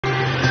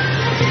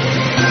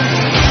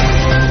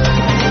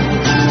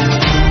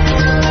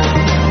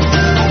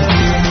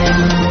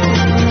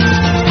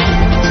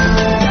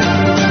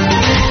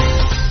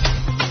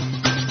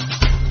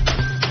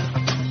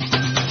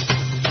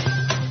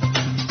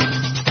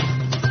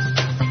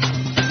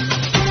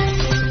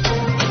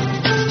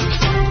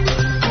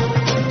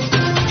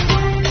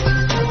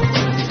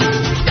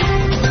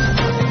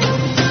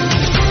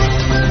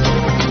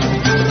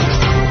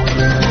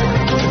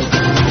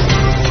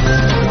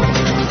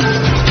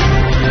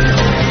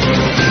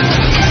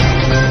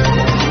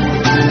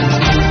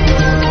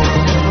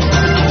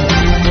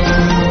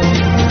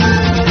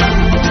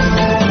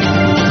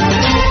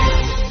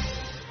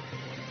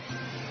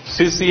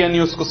BCN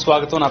news కు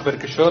స్వాగతం. నా పేరు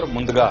కిషోర్.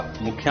 ముందుగా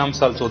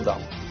ముఖ్యాంశాలు చూద్దాం.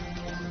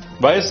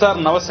 వైఎస్ఆర్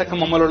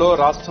నవశకం అమలులో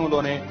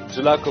రాష్ట్రంలోనే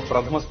జిల్లాకు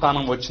ప్రథమ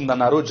స్థానం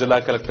వచ్చిందన్నారు జిల్లా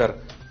కలెక్టర్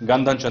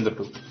గంధం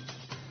చంద్రుడు.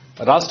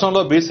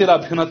 రాష్ట్రంలో బీసీల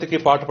అభ్యున్నతికి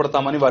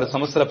పాటుపడతామని, వారి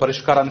సమస్యల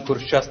పరిష్కారానికి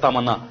కృషి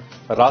చేస్తామన్న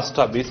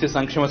రాష్ట్ర బీసీ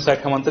సంక్షేమ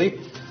శాఖ మంత్రి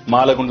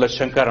మాలగుండ్ల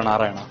శంకర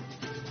నారాయణ.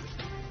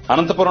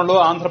 అనంతపురంలో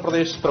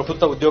ఆంధ్రప్రదేశ్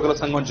ప్రభుత్వ ఉద్యోగుల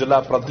సంఘం జిల్లా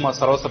ప్రథమ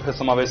సర్వసభ్య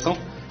సమావేశం.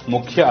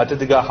 ముఖ్య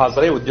అతిథిగా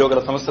హాజరై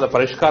ఉద్యోగుల సమస్యల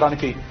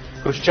పరిష్కారానికి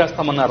కృషి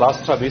చేస్తామన్న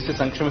రాష్ట్ర బీసీ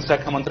సంక్షేమ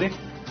శాఖ మంత్రి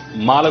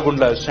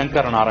మాలగుండ్ల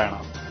శంకర నారాయణ.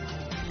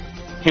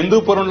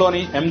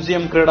 హిందూపురంలోని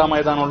ఎంజీఎం క్రీడా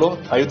మైదానంలో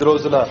 5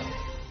 రోజుల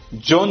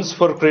జోన్స్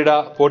ఫర్ క్రీడా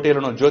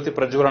పోటీలను జ్యోతి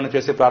ప్రజ్వలన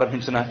చేసి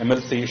ప్రారంభించిన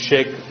ఎమ్మెల్సీ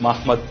షేక్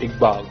మహ్మద్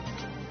ఇక్బాల్.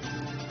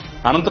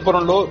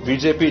 అనంతపురంలో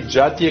బీజేపీ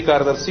జాతీయ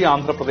కార్యదర్శి,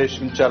 ఆంధ్రప్రదేశ్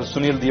ఇన్ఛార్జ్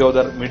సునీల్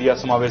దియోదర్ మీడియా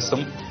సమావేశం.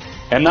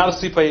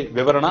 ఎన్ఆర్సీపై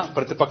వివరణ,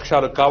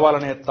 ప్రతిపక్షాలు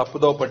కావాలనే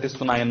తప్పుదోవ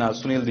పట్టిస్తున్నాయన్న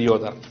సునీల్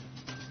దియోదర్.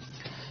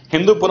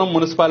 హిందూపురం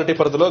మున్సిపాలిటీ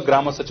పరిధిలో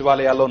గ్రామ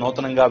సచివాలయాల్లో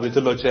నూతనంగా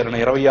విధుల్లో చేరిన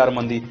 26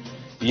 మంది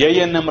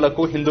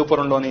ఏఎన్ఎంలకు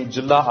హిందూపురంలోని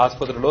జిల్లా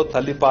ఆసుపత్రిలో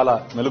తల్లిపాల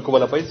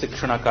మెలకువలపై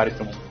శిక్షణ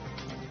కార్యక్రమం.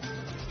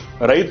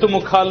 రైతు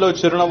ముఖాల్లో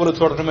చిరునవ్వులు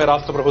చూడటమే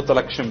రాష్ట్ర ప్రభుత్వ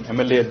లక్ష్యం.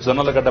 ఎమ్మెల్యే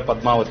జొన్నలగడ్డ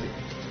పద్మావతి.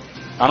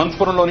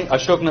 అనంతపురంలోని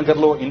అశోక్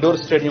నగర్ లో ఇండోర్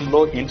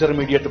స్టేడియంలో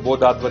ఇంటర్మీడియట్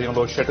బోర్డు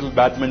ఆధ్వర్యంలో షటిల్,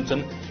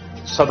 బ్యాడ్మింటన్,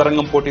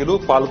 చదరంగం పోటీలు.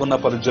 పాల్గొన్న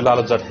పలు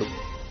జిల్లాల జట్లు.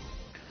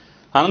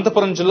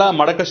 అనంతపురం జిల్లా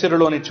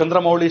మడకశిరులోని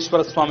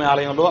చంద్రమౌళీశ్వర స్వామి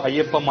ఆలయంలో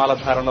అయ్యప్ప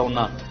మాలధారణలో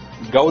ఉన్న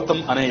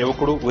గౌతమ్ అనే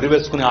యువకుడు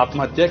ఉరివేసుకుని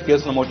ఆత్మహత్య.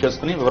 కేసు నమోదు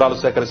చేసుకుని వివరాలు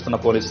సేకరిస్తున్న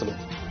పోలీసులు.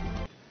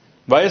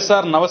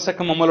 వైఎస్ఆర్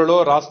నవశకం అమలులో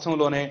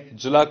రాష్ట్రంలోనే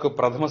జిల్లాకు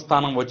ప్రథమ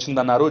స్థానం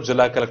వచ్చిందన్నారు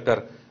జిల్లా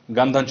కలెక్టర్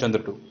గంధం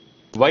చంద్రుడు.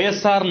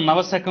 వైఎస్ఆర్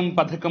నవశకం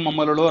పథకం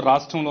అమలులో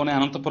రాష్ట్రంలోనే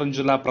అనంతపురం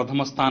జిల్లా ప్రథమ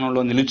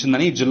స్థానంలో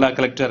నిలిచిందని జిల్లా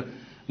కలెక్టర్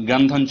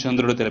గంధం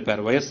చంద్రుడు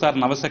తెలిపారు.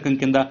 వైఎస్ఆర్ నవశకం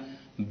కింద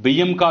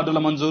బియ్యం కార్డుల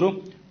మంజూరు,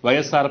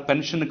 వైఎస్ఆర్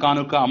పెన్షన్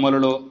కానుక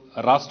అమలులో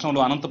రాష్ట్రంలో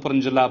అనంతపురం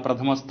జిల్లా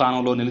ప్రథమ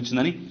స్థానంలో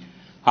నిలిచిందని,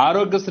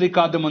 ఆరోగ్యశ్రీ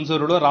కార్డు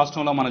మంజూరులో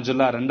రాష్ట్రంలో మన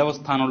జిల్లా 2వ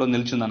స్థానంలో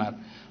నిలిచిందన్నారు.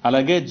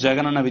 అలాగే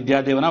జగనన్న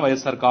విద్యాదీవెన,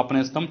 వైఎస్ఆర్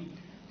కాపునేస్తం,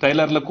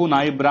 టైలర్లకు,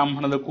 నాయి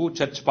బ్రాహ్మణులకు,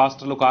 చర్చ్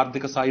పాస్టర్లకు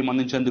ఆర్థిక సాయం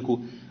అందించేందుకు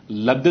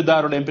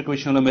లబ్ధిదారుల ఎంపిక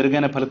విషయంలో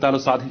మెరుగైన ఫలితాలు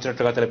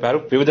సాధించినట్లుగా తెలిపారు.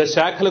 వివిధ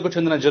శాఖలకు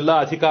చెందిన జిల్లా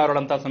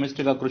అధికారులంతా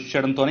సమిష్టిగా కృషి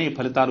చేయడంతోనే ఈ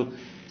ఫలితాలు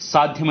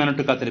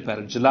సాధ్యమైనట్టుగా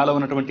తెలిపారు. జిల్లాలో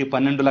ఉన్నటువంటి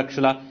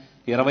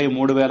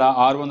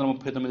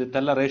 12,23,639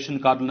 తెల్ల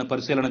రేషన్ కార్డులను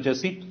పరిశీలన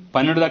చేసి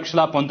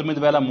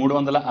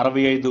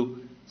 12,19,365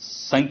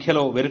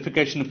 సంఖ్యలో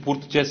వెరిఫికేషన్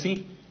పూర్తి చేసి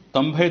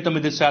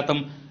 99%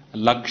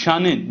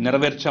 లక్ష్యాన్ని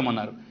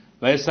నెరవేర్చామన్నారు.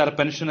 వైఎస్ఆర్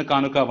పెన్షన్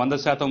కానుక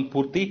 100%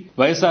 పూర్తి.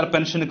 వైఎస్ఆర్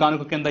పెన్షన్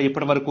కానుక కింద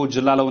ఇప్పటి వరకు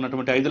జిల్లాలో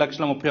ఉన్నటువంటి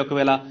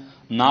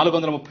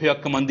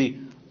 5,31,431 మంది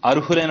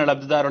అర్హులైన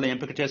లబ్ధిదారులను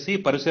ఎంపిక చేసి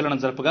పరిశీలన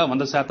జరపగా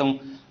 100%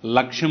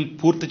 లక్ష్యం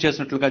పూర్తి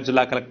చేసినట్లుగా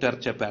జిల్లా కలెక్టర్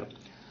చెప్పారు.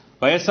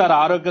 వైఎస్ఆర్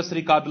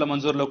ఆరోగ్యశ్రీ కార్డుల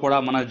మంజూరులో కూడా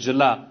మన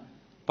జిల్లా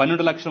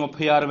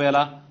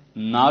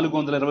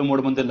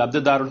 12,36,423 మంది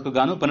లబ్ధిదారులకు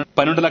గాను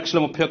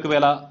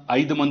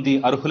 12,31,005 మంది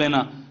అర్హులైన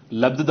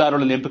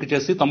లబ్ధిదారులను ఎంపిక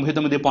చేసి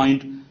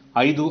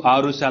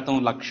 99.56%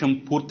 లక్ష్యం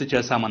పూర్తి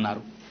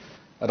చేశామన్నారు.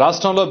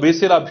 రాష్ట్రంలో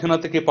బీసీల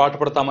అభ్యున్నతికి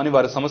పాటుపడతామని,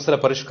 వారి సమస్యల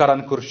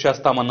పరిష్కారానికి కృషి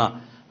చేస్తామన్న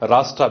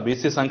రాష్ట్ర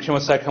బీసీ సంక్షేమ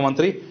శాఖ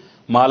మంత్రి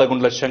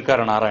మాలగుండ్ల శంకర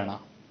నారాయణ.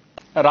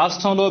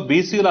 రాష్ట్రంలో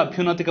బీసీల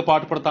అభ్యున్నతికి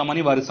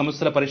పాటుపడతామని, వారి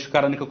సమస్యల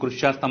పరిష్కారానికి కృషి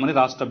చేస్తామని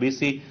రాష్ట్ర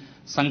బీసీ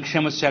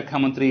సంక్షేమ శాఖ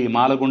మంత్రి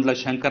మాలగుండ్ల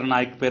శంకర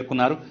నాయక్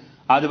పేర్కొన్నారు.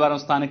 ఆదివారం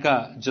స్థానిక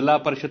జిల్లా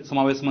పరిషత్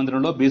సమావేశ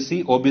మందిరంలో బీసీ,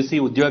 ఓబీసీ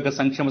ఉద్యోగ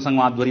సంక్షేమ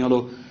సంఘం ఆధ్వర్యంలో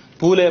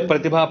పూలే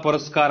ప్రతిభా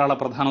పురస్కారాల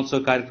ప్రధానోత్సవ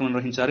కార్యక్రమం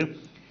నిర్వహించారు.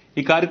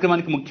 ఈ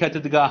కార్యక్రమానికి ముఖ్య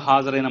అతిథిగా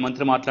హాజరైన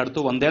మంత్రి మాట్లాడుతూ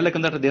 100 ఏళ్ల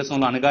కిందట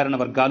దేశంలో అణగారిన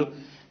వర్గాలు,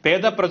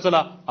 పేద ప్రజల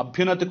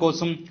అభ్యున్నతి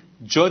కోసం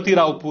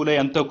జ్యోతిరావు పూలే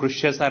ఎంతో కృషి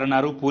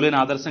చేశారన్నారు. పూలేని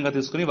ఆదర్శంగా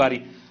తీసుకుని వారి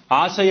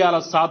ఆశయాల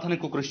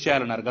సాధనకు కృషి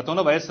చేయాలన్నారు.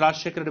 గతంలో వైఎస్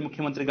రాజశేఖర రెడ్డి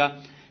ముఖ్యమంత్రిగా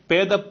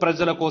పేద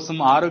ప్రజల కోసం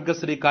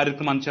ఆరోగ్యశ్రీ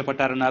కార్యక్రమాన్ని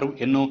చేపట్టారన్నారు.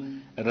 ఎన్నో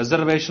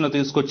రిజర్వేషన్లు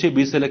తీసుకొచ్చి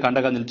బీసీలకు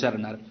అండగా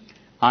నిలిచారన్నారు.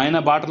 ఆయన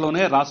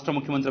బాటలోనే రాష్ట్ర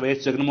ముఖ్యమంత్రి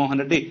వైఎస్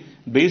జగన్మోహన్ రెడ్డి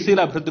బీసీల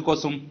అభివృద్ధి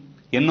కోసం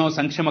ఎన్నో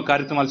సంక్షేమ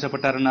కార్యక్రమాలు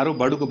చేపట్టారన్నారు.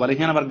 బడుగు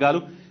బలహీన వర్గాలు,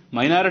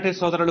 మైనారిటీ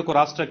సోదరులకు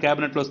రాష్ట్ర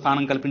కేబినెట్ లో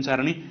స్థానం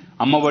కల్పించారని,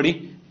 అమ్మఒడి,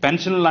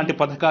 పెన్షన్లు లాంటి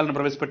పథకాలను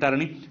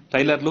ప్రవేశపెట్టారని,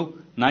 టైలర్లు,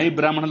 నాయి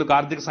బ్రాహ్మణులకు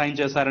ఆర్థిక సాయం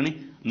చేశారని,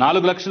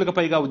 4 లక్షలకు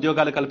పైగా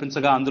ఉద్యోగాలు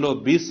కల్పించగా అందులో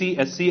బీసీ,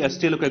 ఎస్సీ,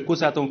 ఎస్టీలకు ఎక్కువ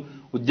శాతం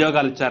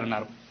ఉద్యోగాలు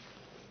ఇచ్చారన్నారు.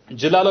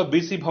 జిల్లాలో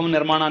బీసీ భవన్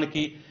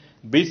నిర్మాణానికి,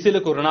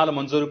 బీసీలకు రుణాల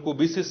మంజూరుకు,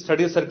 బీసీ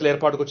స్టడీ సర్కిల్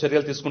ఏర్పాటుకు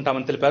చర్యలు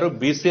తీసుకుంటామని తెలిపారు.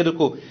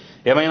 బీసీలకు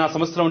ఏమైనా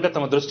సమస్యలు ఉంటే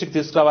తమ దృష్టికి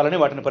తీసుకురావాలని,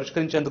 వాటిని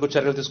పరిష్కరించేందుకు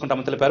చర్యలు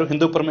తీసుకుంటామని తెలిపారు.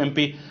 హిందూపురం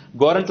ఎంపీ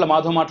గోరంట్ల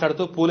మాధవ్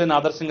మాట్లాడుతూ పూలేని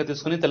ఆదర్శంగా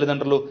తీసుకుని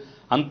తల్లిదండ్రులు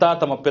అంతా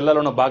తమ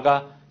పిల్లలను బాగా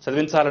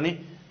చదివించాలని,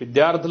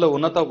 విద్యార్థులు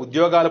ఉన్నత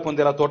ఉద్యోగాలు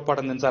పొందేలా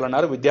తోడ్పాటు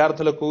అందించాలన్నారు.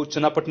 విద్యార్థులకు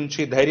చిన్నప్పటి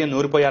నుంచి ధైర్యం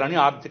నూరిపోయాలని,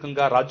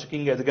 ఆర్థికంగా,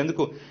 రాజకీయంగా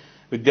ఎదిగేందుకు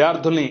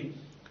విద్యార్థుల్ని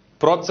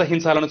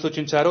ప్రోత్సహించాలని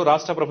సూచించారు.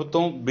 రాష్ట్ర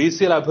ప్రభుత్వం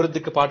బీసీల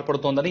అభివృద్ధికి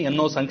పాటుపడుతోందని,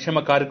 ఎన్నో సంక్షేమ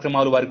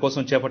కార్యక్రమాలు వారి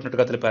కోసం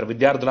చేపట్టినట్టుగా తెలిపారు.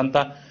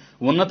 విద్యార్థులంతా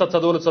ఉన్నత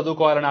చదువులు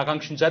చదువుకోవాలని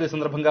ఆకాంక్షించారు. ఈ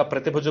సందర్భంగా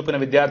ప్రతిభ చూపిన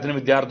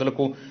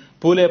విద్యార్థులకు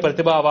పూలే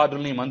ప్రతిభా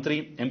అవార్డుల్ని మంత్రి,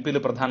 ఎంపీలు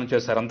ప్రదానం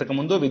చేశారు.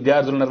 అంతకుముందు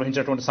విద్యార్థులు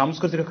నిర్వహించినటువంటి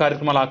సాంస్కృతిక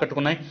కార్యక్రమాలు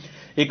ఆకట్టుకున్నాయి.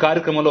 ఈ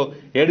కార్యక్రమంలో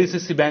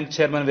ADCC bank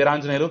chairman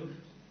Veeranjaneyulu,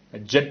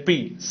 ZP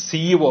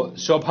CEO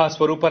శోభా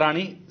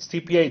స్వరూపరాణి,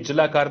 సిపిఐ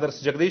జిల్లా కార్యదర్శి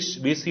జగదీష్,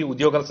 బీసీ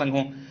ఉద్యోగుల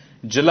సంఘం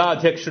జిల్లా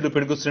అధ్యక్షుడు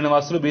పిడుగు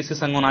శ్రీనివాసులు, బీసీ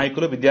సంఘం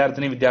నాయకులు,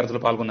 విద్యార్థులు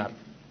పాల్గొన్నారు.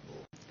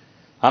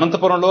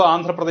 అనంతపురంలో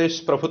ఆంధ్రప్రదేశ్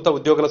ప్రభుత్వ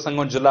ఉద్యోగుల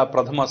సంఘం జిల్లా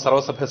ప్రథమ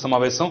సర్వసభ్య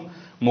సమావేశం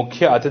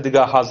ముఖ్య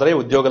అతిథిగా హాజరై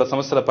ఉద్యోగుల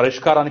సమస్యల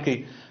పరిష్కారానికి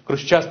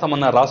కృషి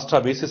చేస్తామన్న రాష్ట్ర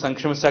బీసీ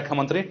సంక్షేమ శాఖ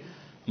మంత్రి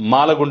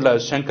మాలగుండ్ల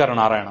శంకర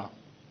నారాయణ.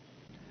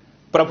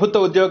 ప్రభుత్వ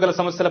ఉద్యోగుల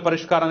సమస్యల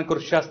పరిష్కారానికి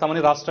కృషి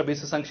చేస్తామని రాష్ట్ర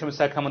బీసీ సంక్షేమ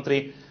శాఖ మంత్రి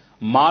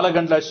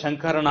మాలగండ్ల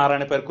శంకర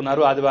నారాయణ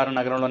పేర్కొన్నారు. ఆదివారం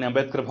నగరంలోని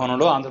అంబేద్కర్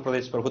భవనంలో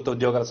ఆంధ్రప్రదేశ్ ప్రభుత్వ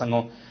ఉద్యోగుల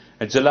సంఘం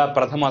జిల్లా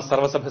ప్రథమ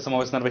సర్వసభ్య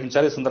సమావేశం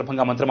నిర్వహించారు. ఈ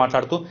సందర్భంగా మంత్రి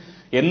మాట్లాడుతూ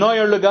ఎన్నో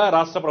ఏళ్లుగా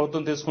రాష్ట్ర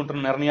ప్రభుత్వం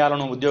తీసుకుంటున్న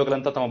నిర్ణయాలను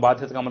ఉద్యోగులంతా తమ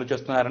బాధ్యతగా అమలు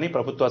చేస్తున్నారని,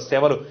 ప్రభుత్వ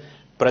సేవలు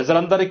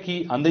ప్రజలందరికీ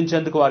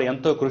అందించేందుకు వారు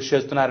ఎంతో కృషి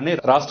చేస్తున్నారని,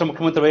 రాష్ట్ర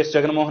ముఖ్యమంత్రి వైఎస్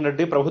జగన్మోహన్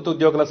రెడ్డి ప్రభుత్వ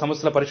ఉద్యోగుల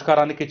సమస్యల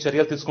పరిష్కారానికి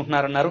చర్యలు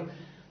తీసుకుంటున్నారన్నారు.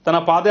 తన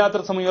పాదయాత్ర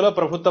సమయంలో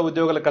ప్రభుత్వ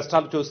ఉద్యోగుల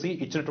కష్టాలు చూసి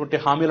ఇచ్చినటువంటి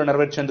హామీలు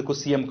నెరవేర్చేందుకు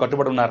సీఎం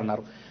కట్టుబడి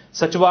ఉన్నారన్నారు.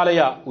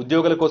 సచివాలయ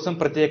ఉద్యోగుల కోసం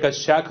ప్రత్యేక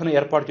శాఖను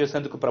ఏర్పాటు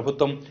చేసేందుకు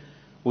ప్రభుత్వం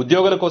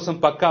ఉద్యోగుల కోసం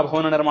పక్కా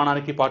భవన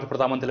నిర్మాణానికి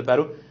పాటుపడతామని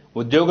తెలిపారు.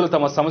 ఉద్యోగులు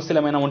తమ సమస్యలు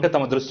ఏమైనా ఉంటే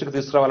తమ దృష్టికి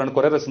తీసుకురావాలని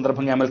కోరారు. ఈ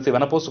సందర్భంగా ఎమ్మెల్సీ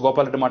వెనపోసు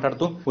గోపాలరెడ్డి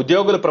మాట్లాడుతూ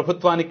ఉద్యోగులు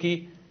ప్రభుత్వానికి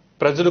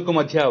ప్రజలకు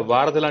మధ్య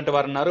వారధి లాంటి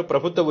వారన్నారు.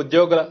 ప్రభుత్వ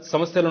ఉద్యోగుల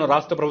సమస్యలను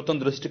రాష్ట్ర ప్రభుత్వం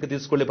దృష్టికి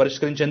తీసుకెళ్లి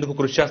పరిష్కరించేందుకు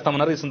కృషి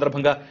చేస్తామన్నారు. ఈ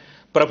సందర్భంగా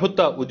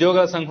ప్రభుత్వ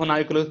ఉద్యోగుల సంఘం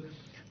నాయకులు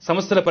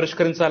సమస్యలు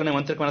పరిష్కరించాలని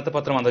మంత్రికి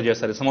వినతిపత్రం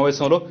అందజేశారు. ఈ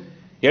సమావేశంలో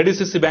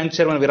ఏడీసీసీ బ్యాంక్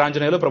చైర్మన్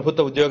వీరాంజనేయులు,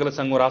 ప్రభుత్వ ఉద్యోగుల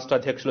సంఘం రాష్ట్ర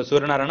అధ్యక్షులు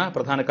సూర్యనారాయణ,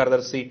 ప్రధాన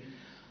కార్యదర్శి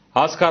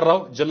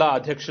ఆస్కార్రావు, జిల్లా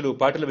అధ్యక్షులు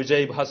పాటిల్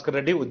విజయ్ భాస్కర్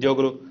రెడ్డి,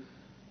 ఉద్యోగులు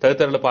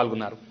తదితరులు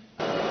పాల్గొన్నారు.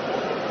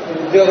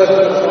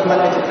 ఉద్యోగస్తులకు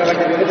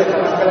సంబంధించినటువంటి వివిధ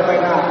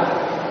సమస్యలపైన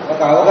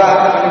ఒక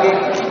అవగాహన కలిగి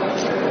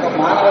ఒక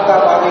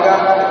మానవతావాదిగా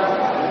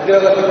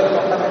ఉద్యోగస్తులకు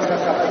సంబంధించిన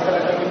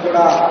సమస్యలన్నింటినీ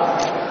కూడా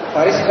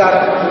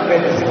పరిష్కారం చూపే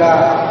దిశగా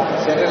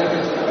చర్యలు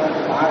తీసుకున్నటువంటి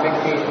మహా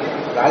వ్యక్తి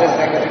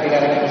రాజశేఖర రెడ్డి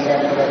గారి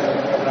విషయాన్ని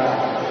కూడా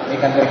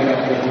మీకందరికీ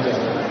నేను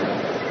తెలియజేస్తున్నాను.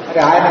 మరి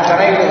ఆయన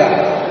తనయుడుగా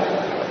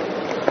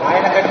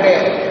ఆయన కంటే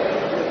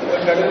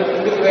కొన్ని అడుగులు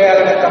ముందుకు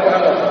వేయాలనే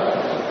తపనలో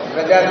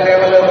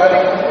ప్రజాసేవలో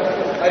కానీ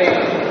మరి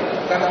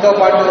తనతో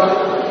పాటు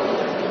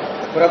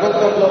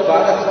ప్రభుత్వంలో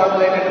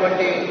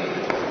భాగస్వాములైనటువంటి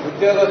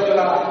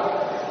ఉద్యోగస్తుల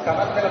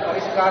సమస్యల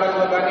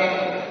పరిష్కారంలో కానీ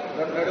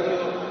రెండు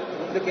అడుగులు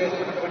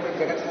ముందుకేస్తున్నటువంటి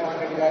జగన్మోహన్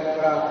రెడ్డి గారిని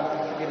కూడా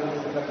మీరు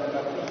సందర్భంగా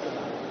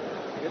చూస్తున్నాను.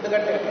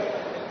 ఎందుకంటే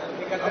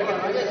మీకు అందరికీ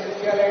తెలిసిన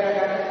విషయాలైనా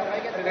కానీ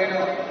నేను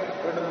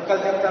రెండు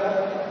ముక్కలు చెప్తాను.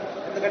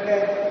 ఎందుకంటే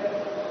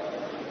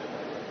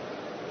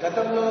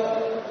గతంలో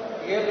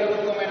ఏ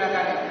ప్రభుత్వమైనా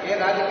కానీ ఏ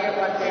రాజకీయ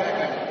పార్టీ అయినా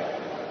కానీ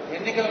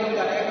ఎన్నికల ముందు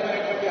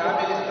అనేకమైనటువంటి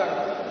హామీలు ఇస్తారు.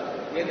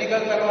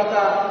 ఎన్నికల తర్వాత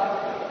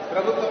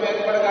ప్రభుత్వం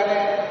ఏర్పడగానే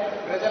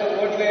ప్రజలు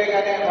ఓటు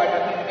వేయగానే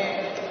వాటన్నింటినీ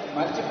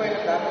మర్చిపోయిన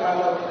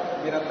దాఖలాలు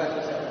మీరంతా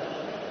చూశారు.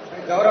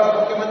 గౌరవ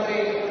ముఖ్యమంత్రి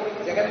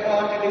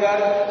జగన్మోహన్ రెడ్డి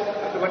గారు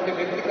అటువంటి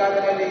వ్యక్తి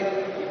కాదనేది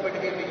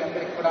ఇప్పటికే మీకు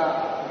అందరికీ కూడా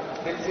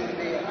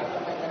తెలిసింది,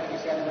 అర్థమైందనే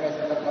విషయాన్ని కూడా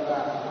సందర్భంగా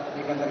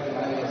మీకందరికీ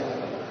మనవి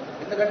చేస్తున్నాను.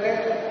 ఎందుకంటే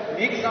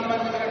మీకు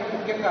సంబంధించిన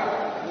ముఖ్యంగా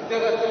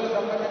ఉద్యోగస్తులకు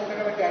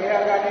సంబంధించినటువంటి ఐరా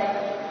కానీ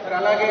మరి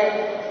అలాగే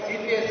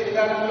సిపిఎస్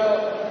విధానంలో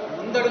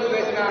ముందడుగు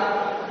వేసిన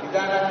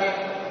విధానాన్ని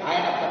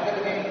ఆయన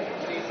పద్ధతిని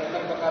ఈ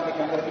సందర్భంగా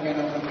మీకు అందరికీ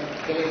నేను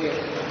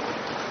తెలియజేస్తున్నాను.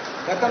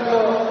 గతంలో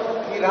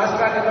ఈ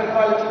రాష్ట్రాన్ని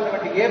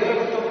పరిపాలించినటువంటి ఏ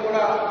ప్రభుత్వం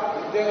కూడా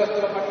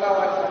ఉద్యోగస్తుల పట్ల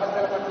వారి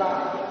సమస్యల పట్ల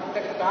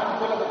ఇంతటి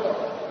సానుకూలతతో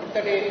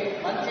ఇంతటి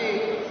మంచి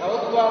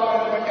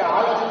సౌద్భావమైనటువంటి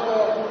ఆలోచనతో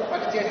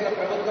పనిచేసిన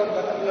ప్రభుత్వం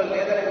గతంలో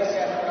లేదనే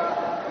విషయాన్ని కూడా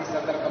ఈ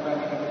సందర్భంగా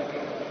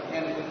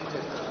నేను గుర్తు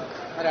చేస్తున్నాను.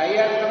 మరి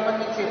ఐఆర్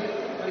సంబంధించి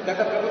మరి గత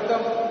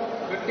ప్రభుత్వం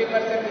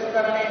 50%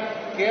 ఇస్తారని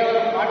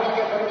కేవలం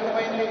మాటలకే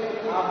పరిమితమైంది.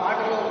 ఆ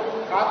మాటలు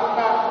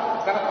కాకుండా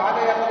తన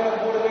పాదయాత్రలో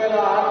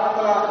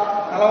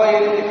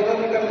 3648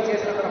 కిలోమీటర్లు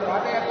చేసిన తన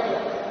పాదయాత్రలో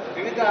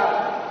వివిధ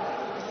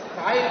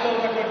స్థాయిల్లో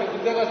ఉన్నటువంటి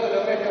ఉద్యోగస్తులు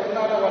ఎవరైతే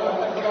ఉన్నారో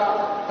వాళ్ళందరూ కూడా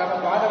తమ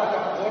బాధను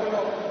తమ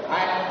తోడును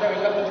ఆయన అంతా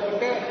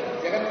వెళ్ళబుచ్చుకుంటే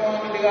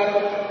జగన్మోహన్ రెడ్డి గారు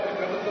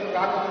ప్రభుత్వం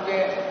రాకముందే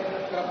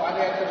తన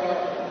పాదయాత్రలో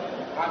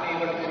హామీ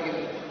ఇవ్వడం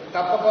జరిగింది.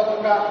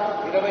 తప్పకోకుండా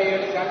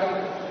 27%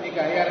 మీకు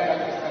ఐఆర్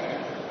కల్పిస్తాను.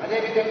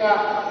 అదేవిధంగా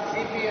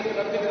సిపిఎస్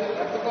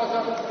రద్దు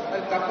కోసం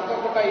మరి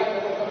తప్పకోకుండా ఈ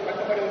ప్రభుత్వం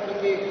కట్టుబడి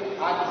ఉంటుంది,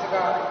 ఆ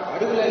దిశగా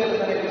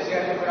అడుగులేస్తుందనే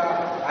విషయాన్ని కూడా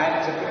ఆయన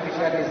చెప్పిన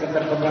విషయాన్ని ఈ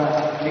సందర్భంగా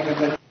మీకు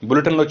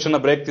బులెటిన్లో చిన్న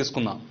బ్రేక్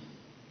తీసుకుందాం.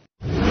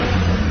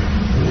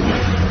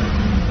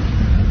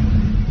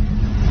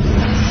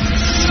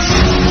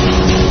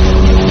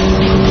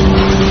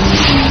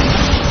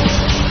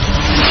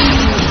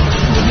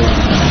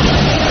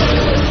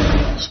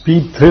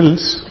 Speed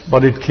thrills,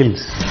 but it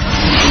kills.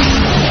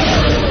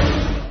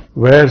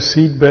 Wear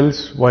seat belts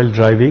while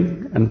driving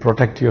and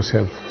protect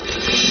yourself.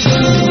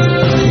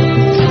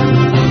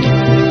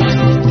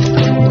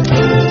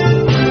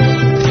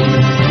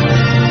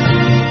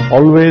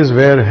 Always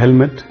wear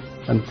helmet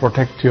and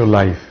protect your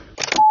life.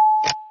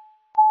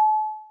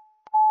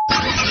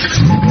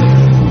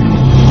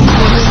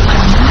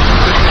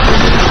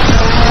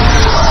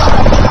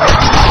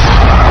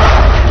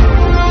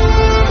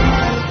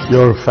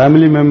 Your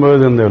family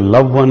members and their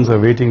loved ones are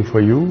waiting for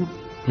you.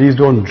 Please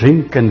don't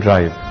drink and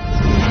drive.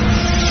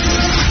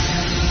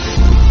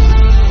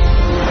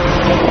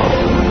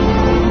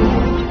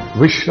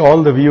 wish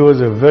all the viewers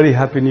a very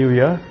happy new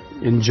year.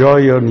 Enjoy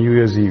your New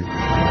Year's Eve.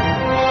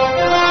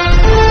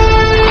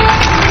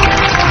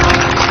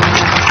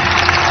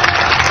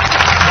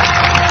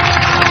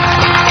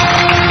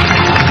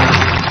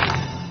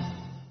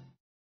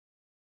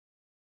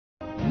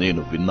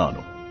 నేను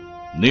విన్నాను,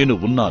 నేను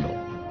ఉన్నాను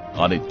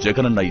అని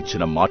జగనన్న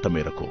ఇచ్చిన మాట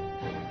మేరకు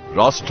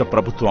రాష్ట్ర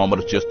ప్రభుత్వం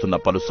అమలు చేస్తున్న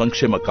పలు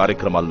సంక్షేమ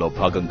కార్యక్రమాల్లో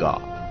భాగంగా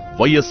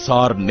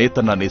వైఎస్ఆర్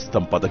నేతన్న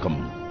నేస్తం పథకం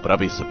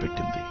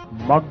ప్రవేశపెట్టింది.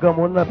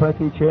 మగ్గమున్న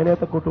ప్రతి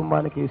చేనేత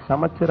కుటుంబానికి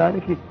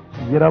సంవత్సరానికి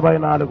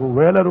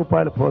 24,000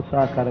 రూపాయలు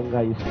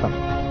ప్రోత్సాహకరంగా ఇస్తాం.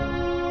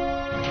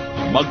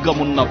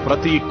 మగ్గమున్న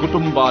ప్రతి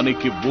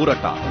కుటుంబానికి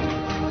ఊరట.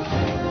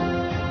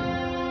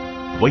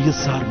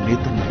 వైఎస్ఆర్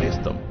నేతన్న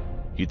నేస్తం,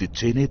 ఇది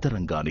చేనేత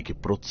రంగానికి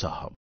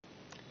ప్రోత్సాహం.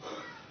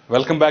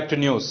 Welcome back to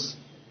news.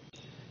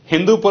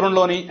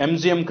 హిందూపురంలోని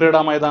MGM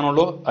క్రీడా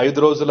మైదానంలో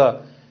 5 రోజుల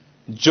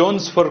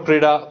జోన్స్ ఫర్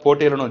క్రీడా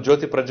పోటీలను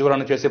జ్యోతి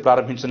ప్రజ్వలన చేసి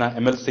ప్రారంభించిన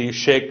ఎమ్మెల్సీ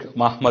షేక్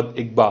మహమ్మద్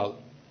ఇక్బాల్.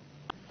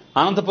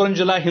 అనంతపురం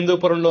జిల్లా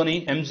హిందూపురంలోని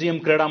ఎంజీఎం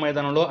క్రీడా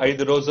మైదానంలో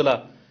 5 రోజుల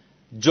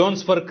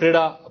జోన్స్ ఫర్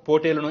క్రీడా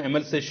పోటీలను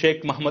ఎమ్మెల్సీ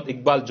షేక్ మహమ్మద్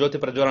ఇక్బాల్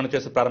జ్యోతి ప్రజ్వలన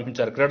చేసి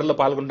ప్రారంభించారు. క్రీడల్లో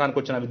పాల్గొనడానికి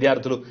వచ్చిన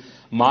విద్యార్థులు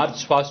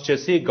మార్చ్ పాస్ట్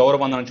చేసి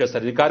గౌరవవందనం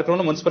చేశారు. ఈ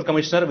కార్యక్రమంలో మున్సిపల్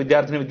కమిషనర్,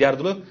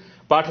 విద్యార్థులు,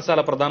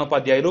 పాఠశాల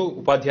ప్రధానోపాధ్యాయులు,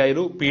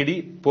 ఉపాధ్యాయులు, పీడీ,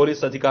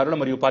 పోలీస్ అధికారులు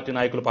మరియు పార్టీ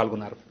నాయకులు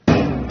పాల్గొన్నారు.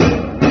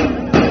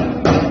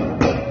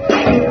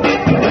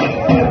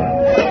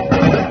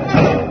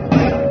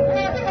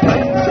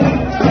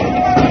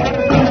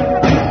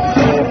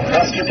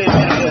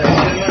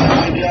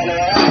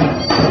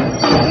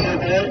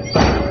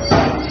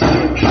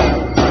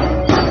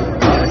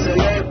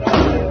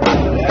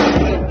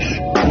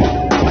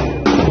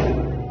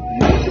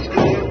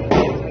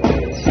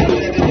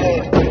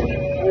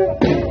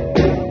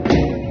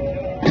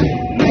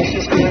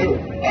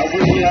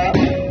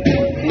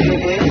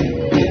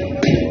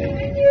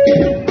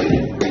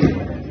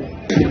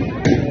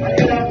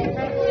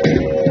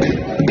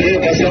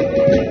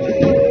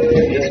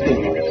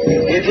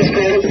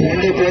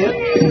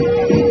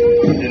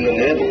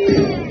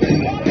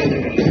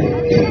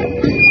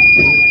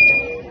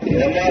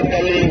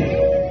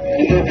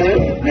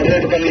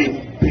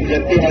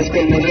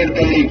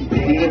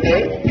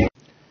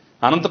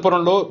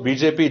 అనంతపురంలో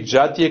బీజేపీ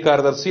జాతీయ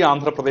కార్యదర్శి,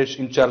 ఆంధ్రప్రదేశ్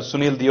ఇన్ఛార్జ్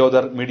సునీల్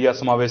దియోదర్ మీడియా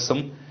సమావేశం.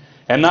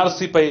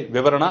 ఎన్ఆర్సీపై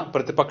వివరణ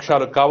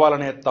ప్రతిపక్షాలు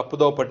కావాలనే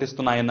తప్పుదో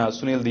పట్టిస్తున్నాయన్న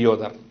సునీల్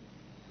దియోదర్.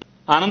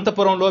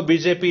 అనంతపురంలో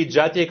బీజేపీ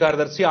జాతీయ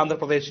కార్యదర్శి,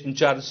 ఆంధ్రప్రదేశ్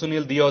ఇన్ఛార్జ్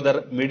సునీల్ దియోదర్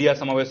మీడియా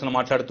సమావేశంలో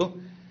మాట్లాడుతూ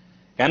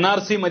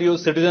ఎన్ఆర్సీ మరియు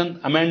సిటిజన్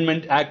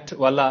అమెండ్మెంట్ యాక్ట్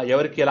వల్ల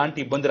ఎవరికి ఎలాంటి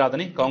ఇబ్బంది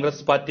రాదని,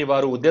 కాంగ్రెస్ పార్టీ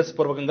వారు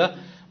ఉద్దేశపూర్వకంగా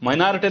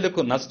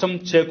మైనారిటీలకు నష్టం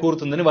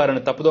చేకూరుతుందని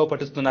వారిని తప్పుదో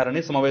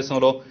పట్టిస్తున్నారని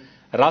సమావేశంలో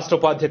రాష్ట్ర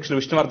ఉపాధ్యక్షులు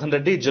విష్ణువర్ధన్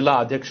రెడ్డి, జిల్లా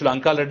అధ్యక్షులు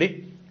అంకాల్ రెడ్డి,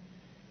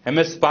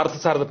 ఎంఎస్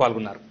పార్థసారథి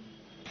పాల్గొన్నారు.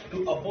 To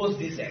oppose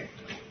this act,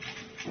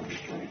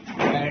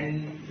 and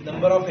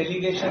number of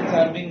allegations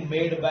are being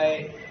made by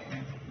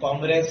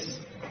Congress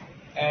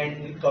and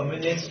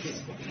communists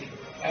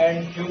and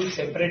few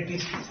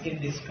separatists in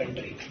this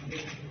country.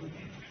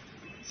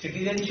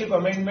 Citizenship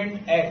Amendment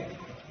Act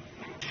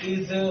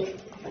is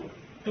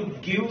to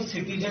give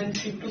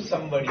citizenship to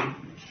somebody.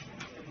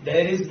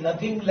 There is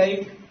nothing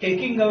like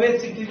taking away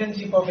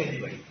citizenship of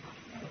anybody.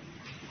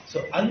 So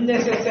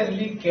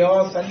unnecessarily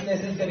chaos,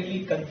 unnecessarily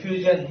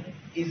confusion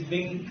is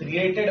being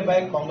created by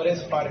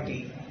Congress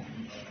party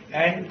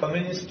and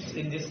communists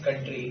in this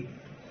country.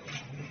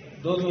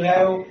 Those who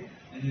have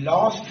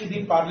lost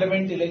the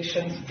parliament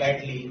elections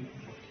badly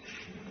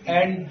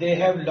and they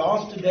have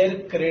lost their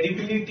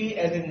credibility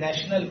as a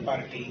national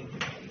party,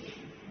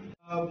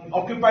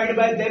 occupied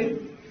by them,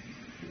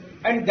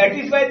 and that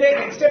is why they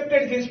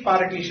accepted this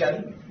partition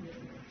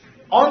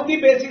on the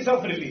basis of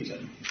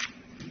religion.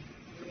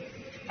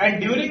 And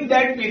during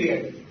that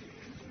period,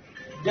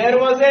 there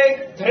was a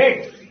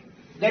threat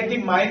that the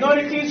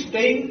minorities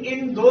staying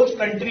in those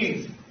countries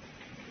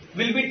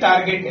will be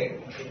targeted.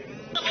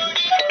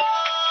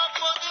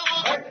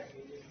 But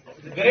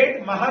the great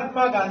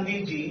Mahatma Gandhi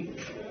ji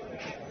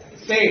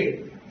said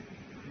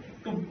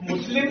to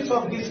Muslims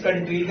of this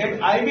country that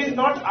I will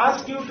not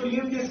ask you to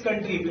leave this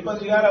country because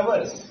you are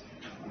ours.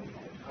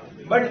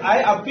 But I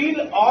appeal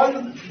all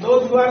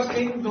those who are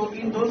staying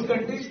in those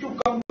countries to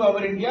come to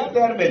our India.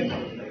 They are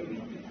welcome.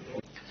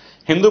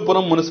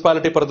 Hindupuram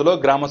municipality పరిధిలో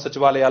గ్రామ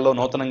సచివాలయాల్లో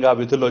నూతనంగా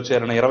విధుల్లో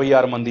చేరిన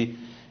 26 మంది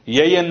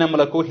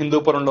ఏఎన్ఎంలకు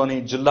హిందూపురంలోని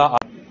జిల్లా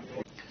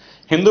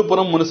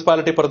Hindupuram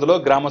municipality పరిధిలో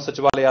గ్రామ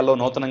సచివాలయాల్లో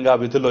నూతనంగా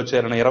విధుల్లో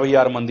చేరిన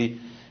 26 మంది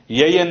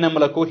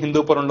ఏఎన్ఎంలకు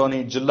హిందూపురంలోని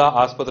జిల్లా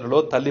ఆసుపత్రిలో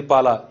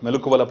తల్లిపాల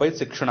మెలకువలపై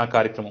శిక్షణా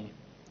కార్యక్రమం.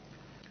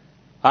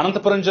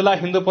 అనంతపురం జిల్లా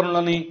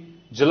హిందూపురంలోని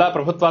జిల్లా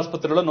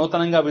ప్రభుత్వాసుపత్రిలో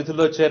నూతనంగా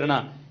విధుల్లో చేరిన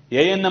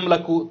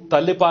ఏఎన్ఎంలకు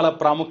తల్లిపాల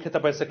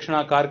ప్రాముఖ్యతపై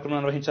శిక్షణా కార్యక్రమం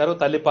నిర్వహించారు.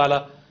 తల్లిపాల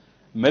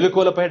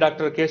మెలకువలపై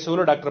doctor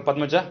Keshavulu, doctor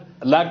Padmaja,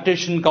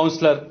 lactation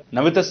councillor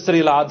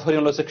నవితశ్రీల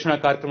ఆధ్వర్యంలో శిక్షణా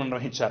కార్యక్రమం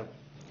నిర్వహించారు.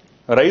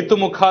 రైతు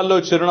ముఖాల్లో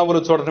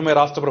చిరునవ్వులు చూడటమే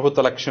రాష్ట్ర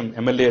ప్రభుత్వ లక్ష్యం.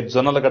 ఎమ్మెల్యే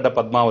జొన్నలగడ్డ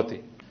పద్మావతి.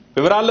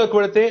 వివరాల్లోకి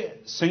వెళితే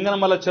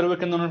సింగనమల చెరువు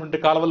కింద ఉన్నటువంటి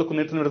కాలువలకు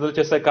నీటిని విడుదల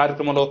చేసే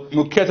కార్యక్రమంలో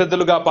ముఖ్య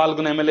అతిథులుగా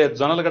పాల్గొన్న ఎమ్మెల్యే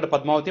జొన్నలగడ్డ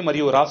పద్మావతి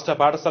మరియు రాష్ట్ర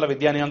పాఠశాల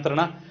విద్యా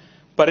నియంత్రణ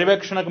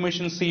పర్యవేక్షణ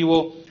కమిషన్ సీఈఓ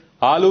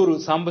ఆలూరు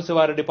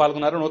సాంబశివారెడ్డి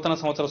పాల్గొన్నారు. నూతన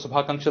సంవత్సర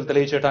శుభాకాంక్షలు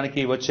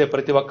తెలియజేయడానికి వచ్చే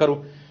ప్రతి ఒక్కరూ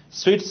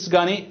స్వీట్స్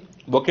గాని,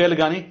 బొకేలు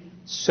గాని,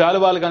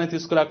 శాలువాలు గాని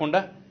తీసుకురాకుండా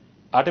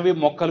అటవీ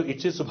మొక్కలు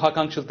ఇచ్చి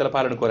శుభాకాంక్షలు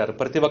తెలపాలని కోరారు.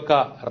 ప్రతి ఒక్క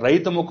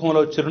రైతు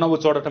ముఖంలో చిరునవ్వు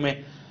చూడటమే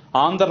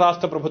ఆంధ్ర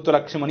రాష్ట్ర ప్రభుత్వ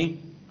లక్ష్యమని,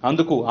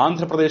 అందుకు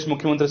ఆంధ్రప్రదేశ్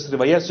ముఖ్యమంత్రి శ్రీ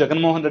వైఎస్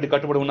జగన్మోహన్ రెడ్డి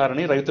కట్టుబడి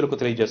ఉన్నారని రైతులకు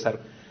తెలియజేశారు.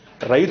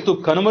 రైతు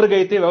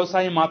కనుమరుగైతే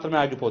వ్యవసాయం మాత్రమే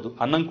ఆగిపోదు,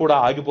 అన్నం కూడా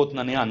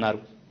ఆగిపోతుందని అన్నారు.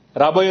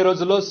 రాబోయే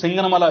రోజుల్లో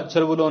సింగనమల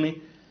చెరువులోని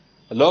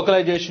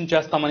లోకలైజేషన్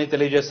చేస్తామని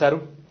తెలియజేశారు.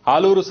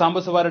 ఆలూరు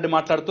సాంబశివారెడ్డి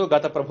మాట్లాడుతూ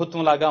గత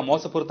ప్రభుత్వంలాగా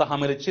మోసపూరిత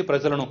హామీలిచ్చి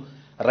ప్రజలను,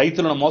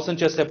 రైతులను మోసం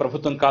చేసే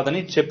ప్రభుత్వం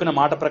కాదని, చెప్పిన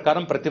మాట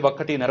ప్రకారం ప్రతి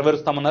ఒక్కటి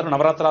నెరవేరుస్తామన్నారు.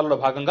 నవరాత్రాలలో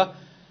భాగంగా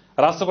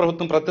రాష్ట్ర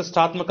ప్రభుత్వం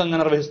ప్రతిష్టాత్మకంగా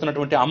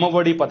నిర్వహిస్తున్నటువంటి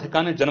అమ్మఒడి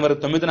పథకాన్ని జనవరి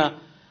 9న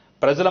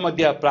ప్రజల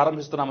మధ్య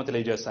ప్రారంభిస్తున్నామని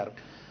తెలియజేశారు.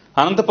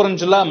 అనంతపురం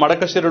జిల్లా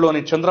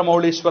మడకశిరులోని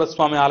చంద్రమౌళీశ్వర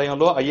స్వామి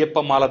ఆలయంలో అయ్యప్ప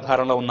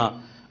మాలధారణలో ఉన్న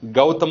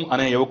గౌతమ్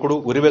అనే యువకుడు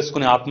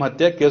ఉరివేసుకుని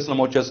ఆత్మహత్య, కేసు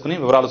నమోదు చేసుకుని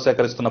వివరాలు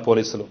సేకరిస్తున్న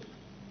పోలీసులు.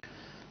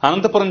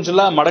 అనంతపురం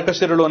జిల్లా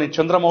మడకశిరులోని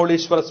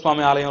చంద్రమౌళీశ్వర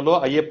స్వామి ఆలయంలో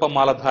అయ్యప్ప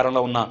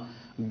మాలధారణలో ఉన్న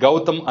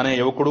గౌతమ్ అనే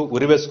యువకుడు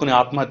ఉరివేసుకుని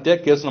ఆత్మహత్య,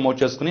 కేసు నమోదు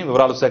చేసుకుని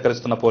వివరాలు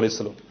సేకరిస్తున్న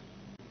పోలీసులు.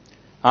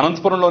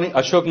 అనంతపురంలోని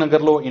అశోక్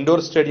నగర్ లో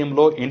ఇండోర్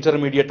స్టేడియంలో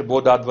ఇంటర్మీడియట్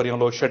బోర్డు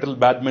ఆధ్వర్యంలో షటిల్,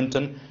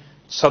 బ్యాడ్మింటన్,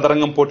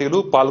 చదరంగం పోటీలు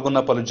పాల్గొన్న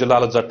పలు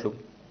జిల్లాల జట్లు.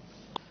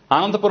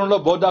 అనంతపురంలో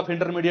బోర్డ్ ఆఫ్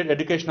ఇంటర్మీడియట్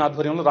ఎడ్యుకేషన్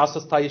ఆధ్వర్యంలో రాష్ట్ర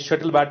స్థాయి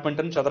షటిల్,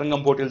 బ్యాడ్మింటన్,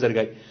 చదరంగం పోటీలు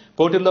జరిగాయి.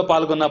 పోటీల్లో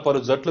పాల్గొన్న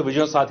పలు జట్లు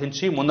విజయం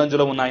సాధించి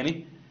ముందంజలో ఉన్నాయని,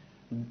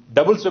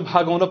 డబుల్స్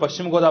విభాగంలో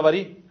పశ్చిమ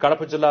గోదావరి,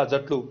 కడప జిల్లా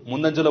జట్లు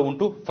ముందంజలో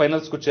ఉంటూ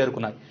ఫైనల్స్ కు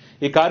చేరుకున్నాయి.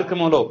 ఈ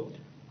కార్యక్రమంలో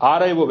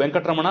RIO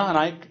Venkataramana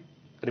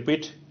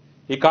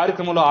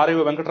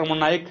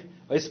Naik,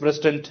 vice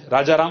president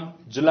Rajaram,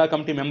 జిల్లా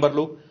కమిటీ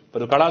మెంబర్లు,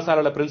 పలు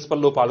కళాశాలల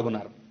ప్రిన్సిపల్లు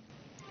పాల్గొన్నారు.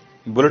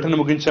 బులెటిన్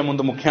ముగించే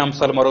ముందు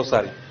ముఖ్యాంశాలు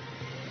మరోసారి.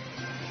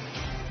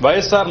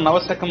 వైఎస్ఆర్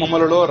నవశకం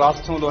అమలులో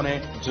రాష్ట్రంలోనే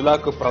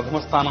జిల్లాకు ప్రథమ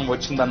స్థానం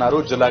వచ్చిందన్నారు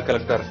జిల్లా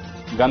కలెక్టర్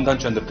గంధం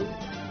చంద్రుడు.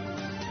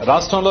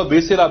 రాష్ట్రంలో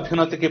బీసీల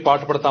అభ్యున్నతికి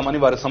పాటుపడతామని,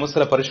 వారి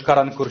సమస్యల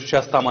పరిష్కారానికి కృషి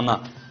చేస్తామన్న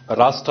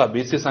రాష్ట్ర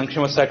బీసీ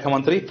సంక్షేమ శాఖ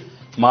మంత్రి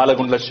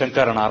మాలగుండ్ల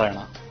శంకర నారాయణ.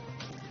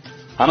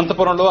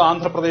 అనంతపురంలో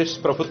ఆంధ్రప్రదేశ్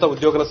ప్రభుత్వ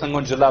ఉద్యోగుల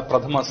సంఘం జిల్లా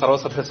ప్రథమ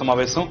సర్వసభ్య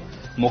సమావేశం,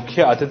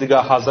 ముఖ్య అతిథిగా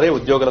హాజరై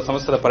ఉద్యోగుల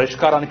సమస్యల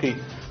పరిష్కారానికి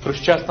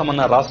కృషి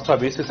చేస్తామన్న రాష్ట్ర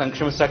బీసీ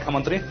సంక్షేమ శాఖ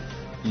మంత్రి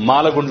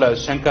మాలగుండ్ల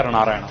శంకర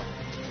నారాయణ.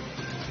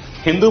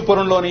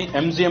 హిందూపురంలోని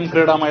ఎంజీఎం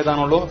క్రీడా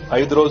మైదానంలో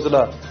 5 రోజుల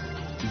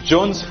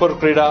జోన్స్ ఫర్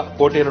క్రీడా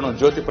పోటీలను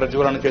జ్యోతి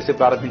ప్రజ్వలన చేసి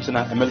ప్రారంభించిన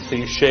ఎమ్మెల్సీ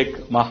షేక్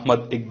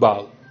మహ్మద్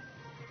ఇక్బాల్.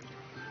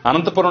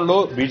 అనంతపురంలో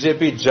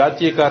బీజేపీ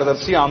జాతీయ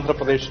కార్యదర్శి,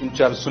 ఆంధ్రప్రదేశ్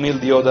ఇన్ఛార్జ్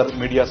సునీల్ దియోదర్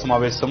మీడియా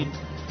సమావేశం.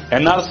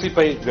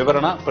 ఎన్ఆర్సీపై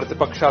వివరణ,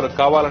 ప్రతిపక్షాలు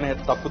కావాలనే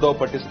తప్పుదో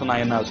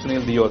పట్టిస్తున్నాయన్న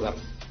సునీల్ దియోదర్.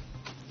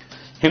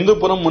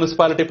 హిందూపురం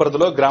మున్సిపాలిటీ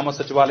పరిధిలో గ్రామ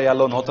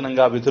సచివాలయాల్లో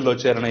నూతనంగా విధుల్లో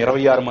చేరిన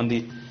 26 మంది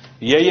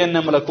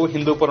ఏఎన్ఎంలకు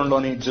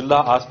హిందూపురంలోని జిల్లా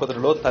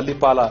ఆసుపత్రిలో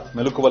తల్లిపాల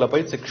మెలకువలపై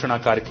శిక్షణ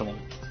కార్యక్రమం.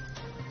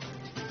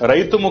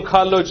 రైతు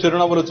ముఖాల్లో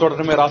చిరునవ్వులు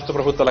చూడటమే రాష్ట్ర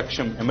ప్రభుత్వ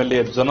లక్ష్యం, ఎమ్మెల్యే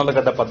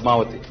జొన్నలగడ్డ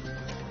పద్మావతి.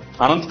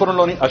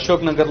 అనంతపురంలోని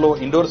అశోక్ నగర్ లో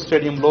ఇండోర్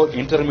స్టేడియంలో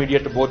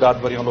ఇంటర్మీడియట్ బోర్డు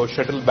ఆధ్వర్యంలో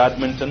షటిల్,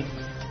 బ్యాడ్మింటన్,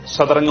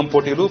 చదరంగం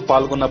పోటీలు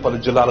పాల్గొన్న పలు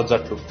జిల్లాల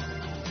జట్లు.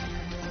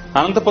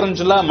 అనంతపురం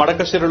జిల్లా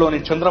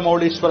మడకశిరులోని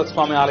చంద్రమౌళీశ్వర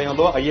స్వామి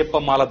ఆలయంలో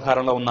అయ్యప్ప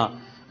మాలధారణలో ఉన్న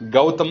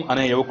గౌతమ్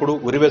అనే యువకుడు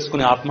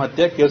ఉరివేసుకుని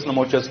ఆత్మహత్య, కేసు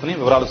నమోదు చేసుకుని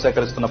వివరాలు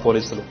సేకరిస్తున్న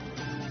పోలీసులు.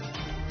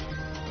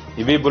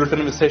 ఇవి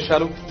బులెటిన్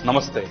విశేషాలు.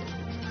 నమస్తే.